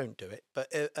everybody don't do it,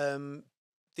 but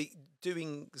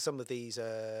doing some of these,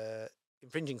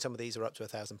 infringing some of these are up to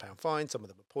 £1,000 fine. Some of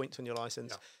them are points on your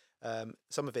license.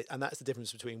 Some of it, and that's the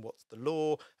difference between what's the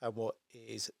law and what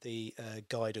is the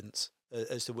guidance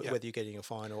as to whether you're getting a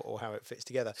fine or how it fits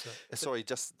together. So, sorry,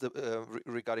 just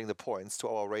regarding the points to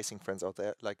our racing friends out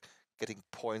there, like getting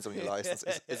points on your license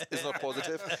is not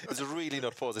positive. It's really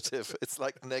not positive. It's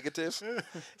like negative.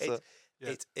 So,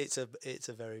 It's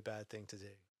a very bad thing to do.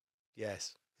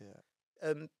 Yes.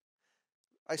 yeah.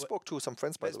 I spoke to some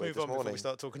friends, by Let's the way, move this on before morning. we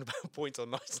start talking about points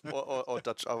on license. or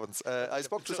Dutch ovens. I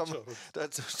spoke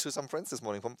to some friends this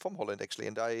morning from Holland actually,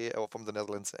 or from the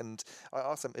Netherlands, and I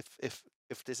asked them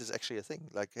if this is actually a thing.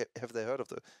 Like, have they heard of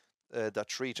the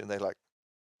Dutch Reach? And they're like,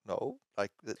 no.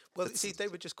 Like, Well, see, they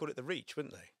would just call it the Reach,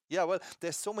 wouldn't they? yeah. Well,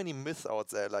 there's so many myths out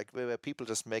there, like where people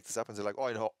just make this up and they're like,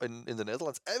 oh, in the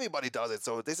Netherlands everybody does it,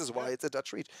 so this is why it's a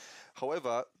Dutch Reach.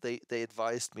 However, they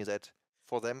advised me that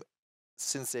for them,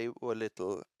 since they were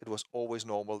little, it was always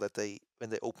normal that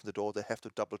when they open the door, they have to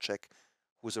double check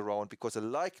who's around, because the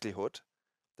likelihood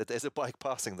that there's a bike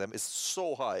passing them is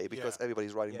so high because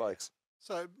everybody's riding bikes.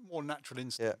 So more natural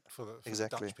instinct for the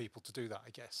exactly. Dutch people to do that, I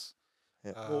guess.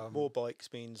 Yeah. More bikes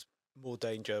means more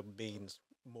danger, means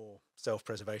more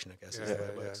self-preservation, I guess. is the way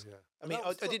it works. I mean,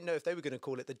 I didn't know if they were going to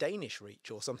call it the Danish Reach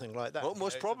or something like that. Well,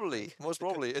 most probably.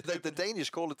 The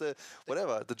Danish call it the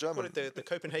German. Call it the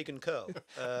Copenhagen curl.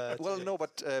 Well, no,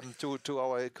 but to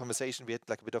our conversation, we had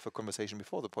like a bit of a conversation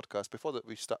before the podcast, before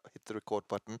we hit the record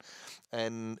button,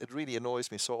 and it really annoys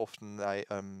me so often.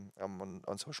 I'm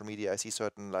on social media, I see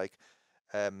certain like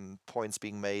points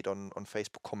being made on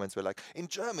Facebook comments where like, in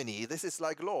Germany this is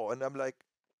like law, and I'm like,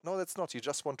 no, that's not. You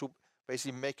just want to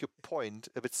basically make your point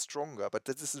a bit stronger, but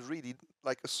this is really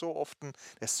like so often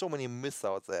there's so many myths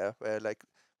out there where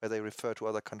they refer to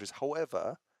other countries.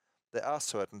 However, there are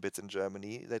certain bits in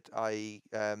Germany that I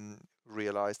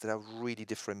realized that are really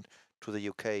different to the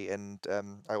UK, and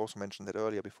I also mentioned that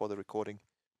earlier before the recording.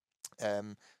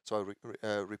 So I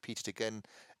repeat it again.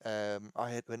 When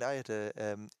I had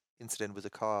a incident with a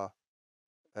car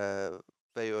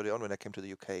very early on when I came to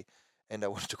the UK, and I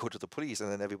wanted to go to the police,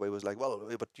 and then everybody was like, well,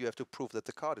 but you have to prove that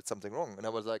the car did something wrong. And I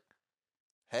was like,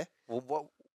 huh? Well,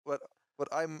 what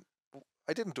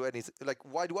I didn't do anything. Like,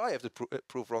 why do I have to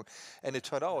prove wrong? And it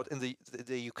turned out in the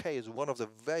UK is one of the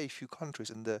very few countries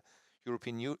in the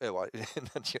European Union,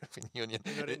 not European Union,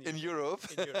 in Europe,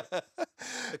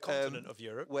 the continent of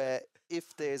Europe, where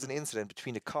if there's an incident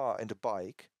between a car and a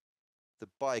bike, the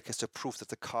bike has to prove that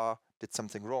the car did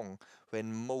something wrong.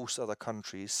 When most other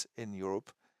countries in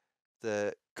Europe,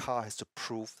 the car has to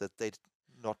prove that they did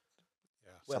not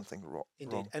something wrong.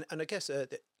 Indeed, and I guess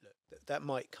that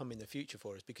might come in the future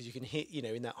for us, because you can hit,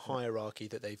 in that hierarchy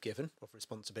that they've given of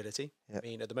responsibility. I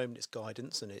mean, at the moment it's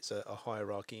guidance and it's a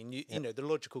hierarchy, and you know the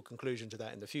logical conclusion to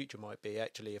that in the future might be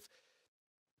actually if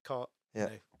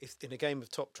if in a game of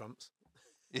top trumps,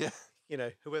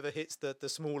 whoever hits the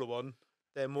smaller one,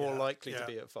 they're more likely to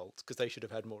be at fault because they should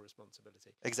have had more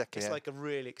responsibility. Exactly. It's like a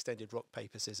really extended rock,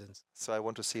 paper, scissors. So I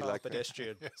want to see like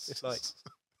pedestrian. It's like.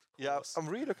 Yeah, I'm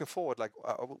really looking forward, like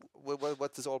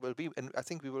what this all will be, and I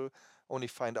think we will only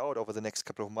find out over the next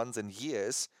couple of months and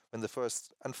years when the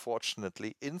first,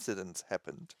 unfortunately, incidents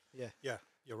happened. Yeah,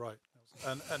 you're right.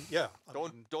 And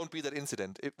don't be that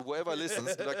incident. Whoever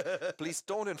listens, like, please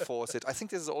don't enforce it. I think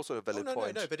this is also a valid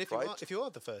point. No. But if you are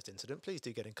the first incident, please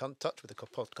do get in touch with the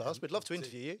podcast. We'd love to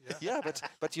interview you. Yeah, but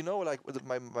like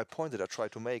my point that I try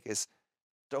to make is,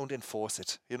 don't enforce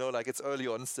it. Like it's early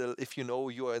on still. If you know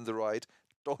you are in the right,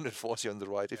 don't enforce you on the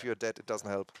right. If you're dead, it doesn't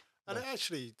help. And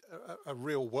actually, a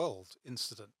real world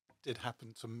incident did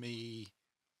happen to me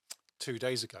 2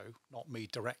 days ago. Not me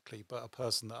directly, but a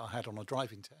person that I had on a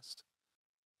driving test.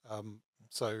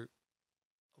 So,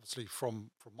 obviously, from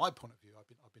my point of view,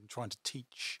 I've been trying to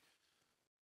teach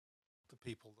the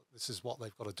people that this is what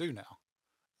they've got to do now.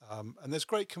 And there's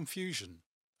great confusion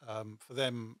for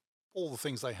them. All the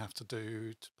things they have to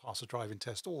do to pass a driving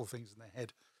test, all the things in their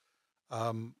head.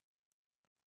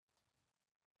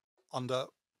 Under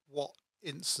what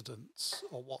incidents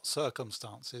or what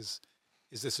circumstances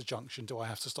is this a junction? Do I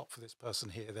have to stop for this person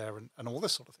here, there, and all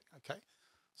this sort of thing? Okay,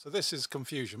 so this is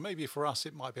confusion. Maybe for us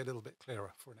it might be a little bit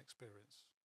clearer for an experienced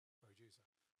road user.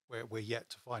 We're yet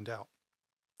to find out.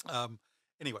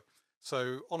 Anyway,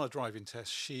 so on a driving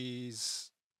test,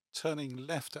 she's turning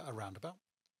left at a roundabout.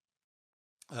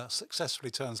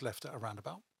 successfully turns left at a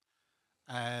roundabout,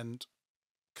 and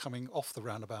coming off the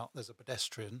roundabout, there's a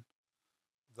pedestrian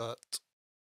that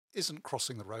isn't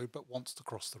crossing the road but wants to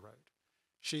cross the road.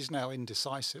 She's now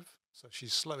indecisive, so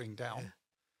she's slowing down. Yeah.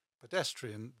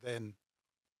 Pedestrian then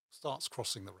starts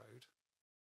crossing the road,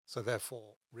 so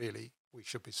therefore, really, we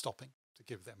should be stopping to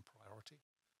give them priority.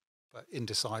 But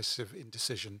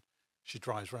indecision, she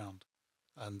drives round,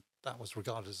 and that was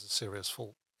regarded as a serious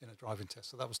fault in a driving test.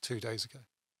 So that was 2 days ago.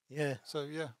 Yeah. So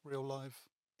yeah, real life.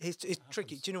 It's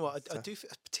tricky. happens. Do you know what? I do,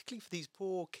 particularly for these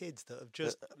poor kids that have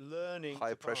just learning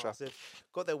high to pressure. pass, they've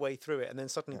got their way through it, and then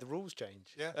suddenly the rules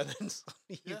change. Yeah. And then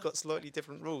suddenly you've Yeah. got slightly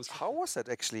different rules. How was that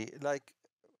actually? Like,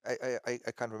 I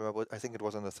can't remember. I think it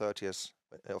was on the 30th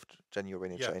of January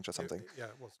when it changed or something.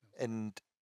 It was. And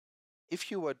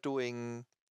if you were doing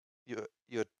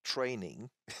your training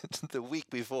the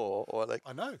week before, or like,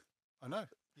 I know.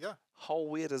 Yeah. how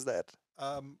weird is that?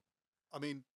 I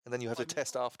mean, And then you have to I kn-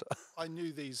 test after. I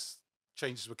knew these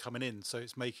changes were coming in, so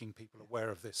it's making people aware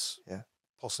of this Yeah.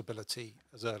 possibility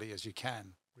as early as you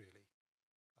can, really.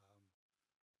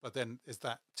 But then is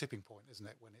that tipping point, isn't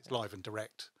it, when it's live and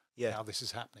direct? Yeah. Now this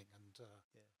is happening, and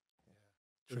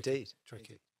Indeed.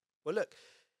 tricky. Well, look.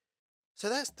 So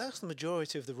that's the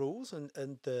majority of the rules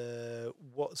and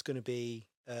what's going to be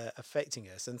affecting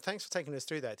us. And thanks for taking us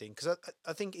through that, Dean, because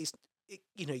I think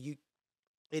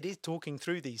it is talking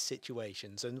through these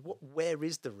situations and where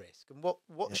is the risk and what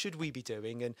Yeah. should we be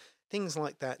doing and things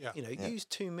like that. Yeah. Yeah. Use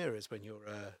two mirrors when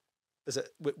you're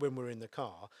when we're in the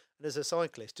car, and as a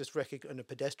cyclist, just and a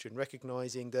pedestrian,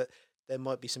 recognizing that there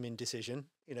might be some indecision.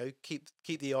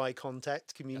 Keep the eye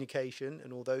contact, communication,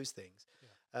 and all those things.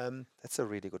 That's a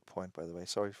really good point, by the way.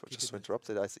 Sorry for Keep just it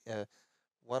interrupted.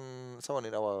 Someone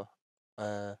in our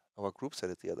group said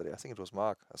it the other day. I think it was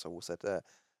Mark, who said,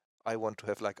 "I want to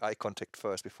have like eye contact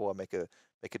first before I make a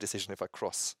decision if I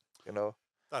cross."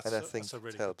 That's And I a, think that's a really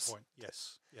it good helps. point.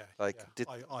 Yes. Yeah. Like,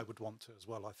 yeah. I would want to as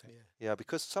well, I think. Yeah,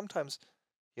 because sometimes,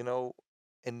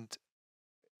 and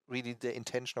really the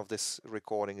intention of this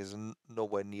recording is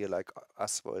nowhere near like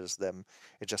us versus them.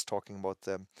 It's just talking about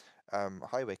the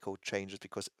highway code changes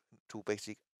because to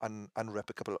basically unwrap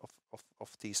a couple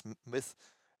of these myths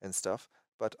and stuff.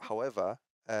 But however,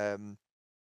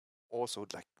 also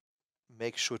like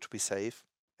make sure to be safe.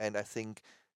 And I think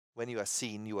when you are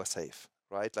seen, you are safe,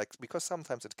 right? Like, because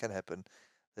sometimes it can happen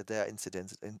that there are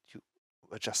incidents and you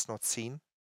are just not seen.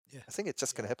 Yeah. I think it's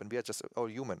just going to happen. We are just all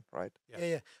human, right? Yeah.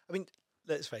 Yeah. I mean,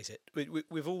 let's face it.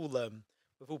 We've all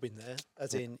been there.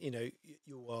 As Yeah. in,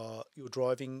 you're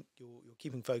driving, you're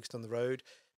keeping focused on the road,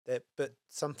 but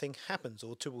something happens,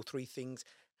 or two or three things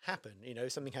happen.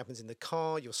 Something happens in the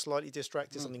car. You're slightly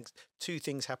distracted. Two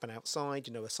things happen outside.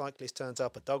 A cyclist turns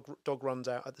up. A dog runs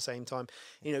out at the same time.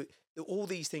 All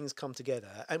these things come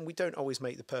together, and we don't always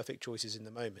make the perfect choices in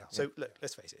the moment. So look,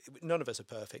 let's face it. None of us are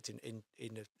perfect in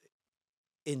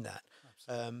that.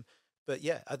 Absolutely. But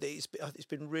yeah, I think it's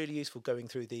been really useful going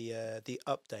through the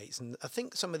updates, and I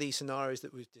think some of these scenarios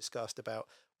that we've discussed about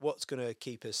what's going to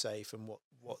keep us safe and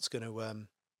what's going to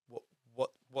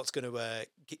what's going to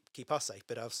keep us safe,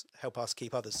 but help us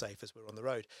keep others safe as we're on the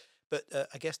road. But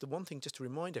I guess the one thing just to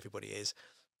remind everybody is,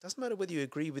 doesn't matter whether you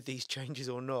agree with these changes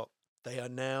or not. They are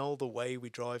now the way we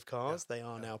drive cars. They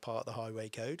are now part of the highway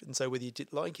code, and so whether you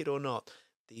like it or not,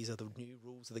 these are the new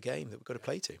rules of the game that we've got to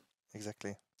play to.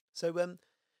 Exactly. So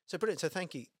brilliant. So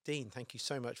thank you, Dean. Thank you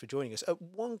so much for joining us.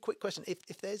 One quick question: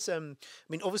 if there's, I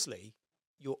mean, obviously,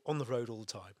 you're on the road all the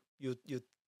time. You're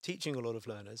teaching a lot of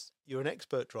learners. You're an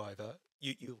expert driver.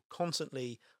 You're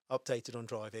constantly updated on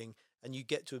driving, and you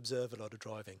get to observe a lot of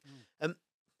driving.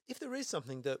 If there is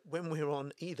something that when we're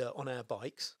either on our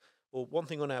bikes, or one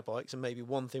thing on our bikes and maybe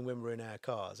one thing when we're in our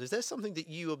cars, is there something that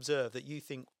you observe that you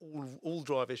think all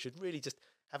drivers should really just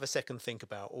have a second think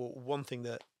about, or one thing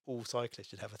that all cyclists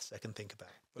should have a second think about?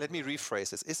 Let me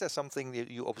rephrase this. Is there something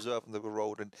that you observe on the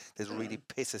road and that really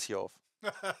pisses you off?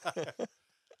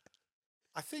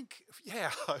 I think, yeah.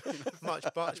 I mean, Much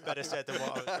better said than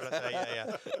what I was going to say.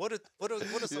 Yeah. What do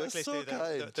cyclists so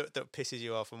do that pisses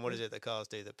you off, and what is it that cars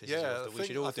do that pisses you yeah, off that we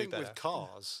should all I do think better? with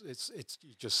cars, it's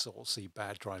you just sort of see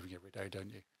bad driving every day, don't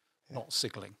you? Not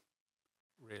signalling,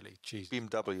 really. Jesus.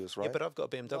 BMWs, right? Yeah, but I've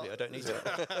got a BMW. I don't need to.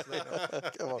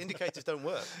 Come on. Indicators don't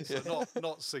work. So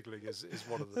not signalling is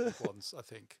one of the big ones, I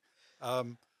think.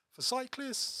 For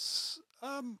cyclists,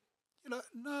 no,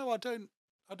 I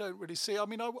don't really see. I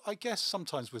mean, I guess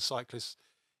sometimes with cyclists,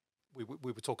 we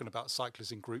were talking about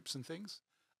cyclists in groups and things,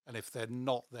 and if they're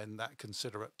not then that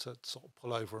considerate to sort of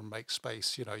pull over and make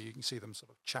space, you can see them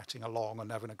sort of chatting along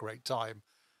and having a great time,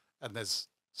 and there's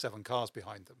 7 cars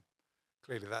behind them.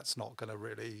 clearly that's not going to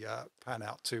really pan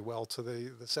out too well to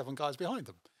the 7 guys behind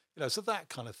them. So that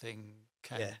kind of thing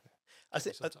can Yeah. I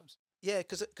think sometimes. yeah,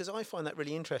 because I find that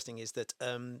really interesting is that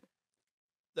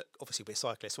look, obviously we're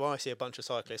cyclists. So when I see a bunch of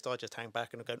cyclists, I just hang back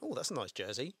and I go, "Oh, that's a nice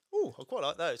jersey. Oh, I quite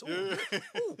like those. Oh,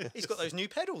 he's got those new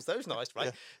pedals. Those nice,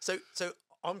 right?" So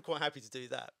I'm quite happy to do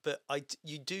that. But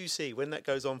you do see when that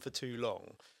goes on for too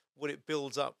long, what it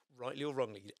builds up, rightly or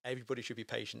wrongly. Everybody should be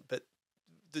patient, but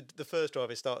the first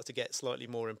driver starts to get slightly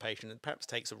more impatient and perhaps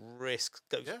takes a risk,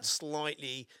 goes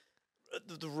slightly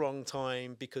at the wrong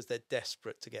time because they're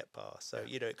desperate to get past. So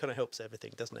it kind of helps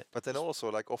everything, doesn't it? But then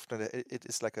also, like often, it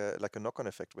is like a knock-on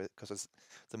effect because it's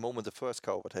the moment the first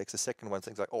car overtakes, the second one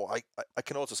thinks like, oh, I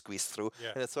can also squeeze through,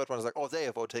 and the third one is like, oh, they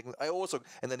have overtaken, I also,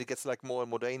 and then it gets like more and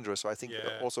more dangerous. So I think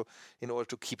also, in order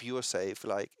to keep you safe,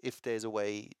 like if there's a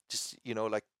way, just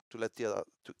like to let the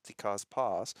cars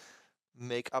pass,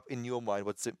 make up in your mind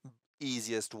what's the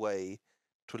easiest way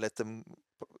to let them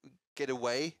get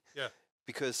away. Yeah.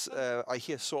 Because I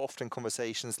hear so often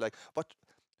conversations like, but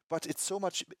it's so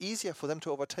much easier for them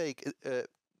to overtake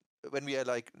when we are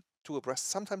like two abreast.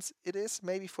 Sometimes it is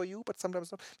maybe for you, but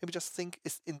sometimes not. Maybe just think,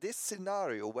 is in this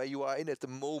scenario where you are in at the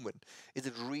moment, is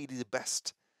it really the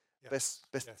best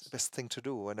thing to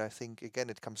do? And I think again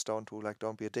it comes down to like,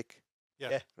 don't be a dick.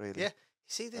 Yeah. Really. Yeah.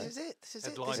 See, this is it. This is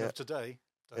Headline it. of today.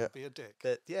 Don't be a dick.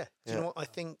 Do you know what? I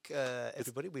think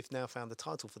everybody, we've now found the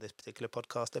title for this particular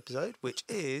podcast episode, which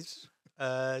is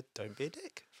 "Don't Be a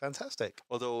Dick." Fantastic.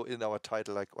 Although in our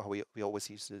title, like we always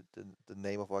use the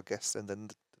name of our guest and then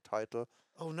the title.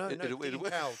 Oh no, Dean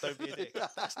Powell, don't be a dick.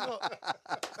 That's not.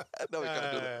 No, we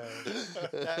can't do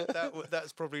that.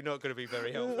 That's probably not going to be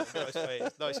very helpful.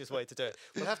 Nicest way to do it.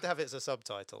 We'll have to have it as a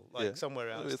subtitle, like somewhere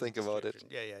else. We'll think about it.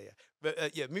 Yeah.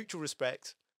 But mutual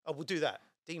respect. Oh, we'll do that.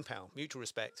 Dean Powell, mutual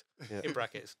respect, in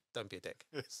brackets, don't be a dick.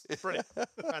 Brilliant.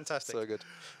 Fantastic. So good.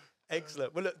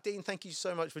 Excellent. Well, look, Dean, thank you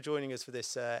so much for joining us for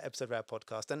this episode of our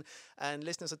podcast. And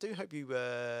listeners, I do hope you've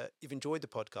enjoyed the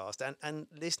podcast and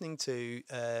listening to...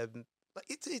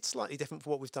 it's slightly different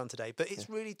from what we've done today, but it's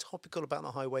really topical about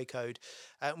the highway code.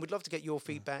 And we'd love to get your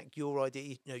feedback, your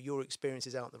idea, your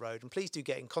experiences out on the road. And please do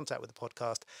get in contact with the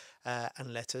podcast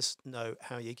and let us know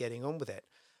how you're getting on with it.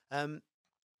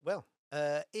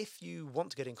 If you want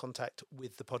to get in contact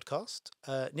with the podcast,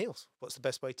 Niels, what's the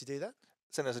best way to do that?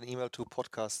 Send us an email to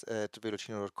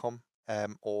podcast@velocino.com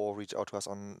or reach out to us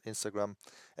on Instagram.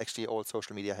 Actually, all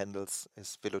social media handles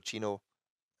is Velocino.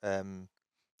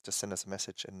 Just send us a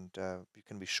message and you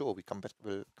can be sure we'll come back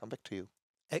to you.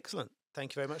 Excellent.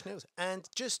 Thank you very much, Niels. And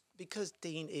just because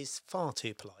Dean is far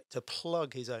too polite to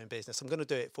plug his own business, I'm going to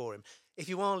do it for him. If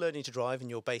you are learning to drive and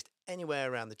you're based anywhere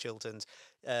around the Chilterns,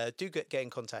 do get in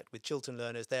contact with Chiltern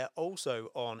Learners. They're also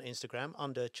on Instagram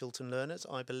under Chiltern Learners,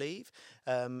 I believe.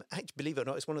 Actually, believe it or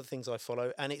not, it's one of the things I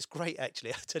follow, and it's great.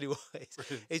 Actually, I tell you what,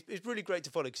 it's really great to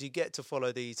follow because you get to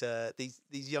follow these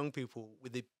young people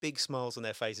with the big smiles on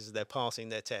their faces as they're passing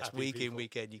their test week in,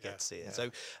 week in. You get to see it.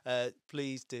 So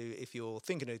please do, if you're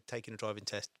thinking of taking a driving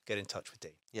test, get in touch with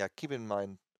Dean. Yeah, keep in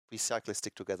mind we cyclists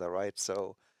stick together, right?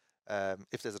 So.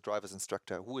 If there's a driver's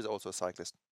instructor who is also a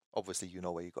cyclist, obviously you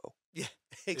know where you go. Yeah,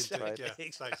 exactly. Right? Yeah,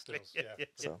 exactly. Yeah.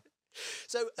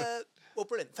 So, well,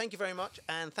 brilliant. Thank you very much,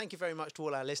 and thank you very much to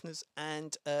all our listeners.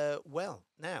 And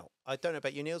now I don't know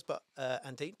about you, Niels,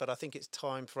 and Dean, but I think it's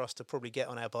time for us to probably get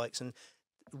on our bikes and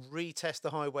retest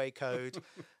the highway code,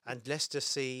 and let's just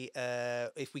see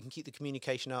if we can keep the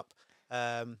communication up.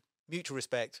 Mutual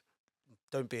respect.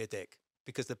 Don't be a dick,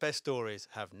 because the best stories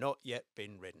have not yet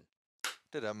been written.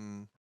 Ta-dum.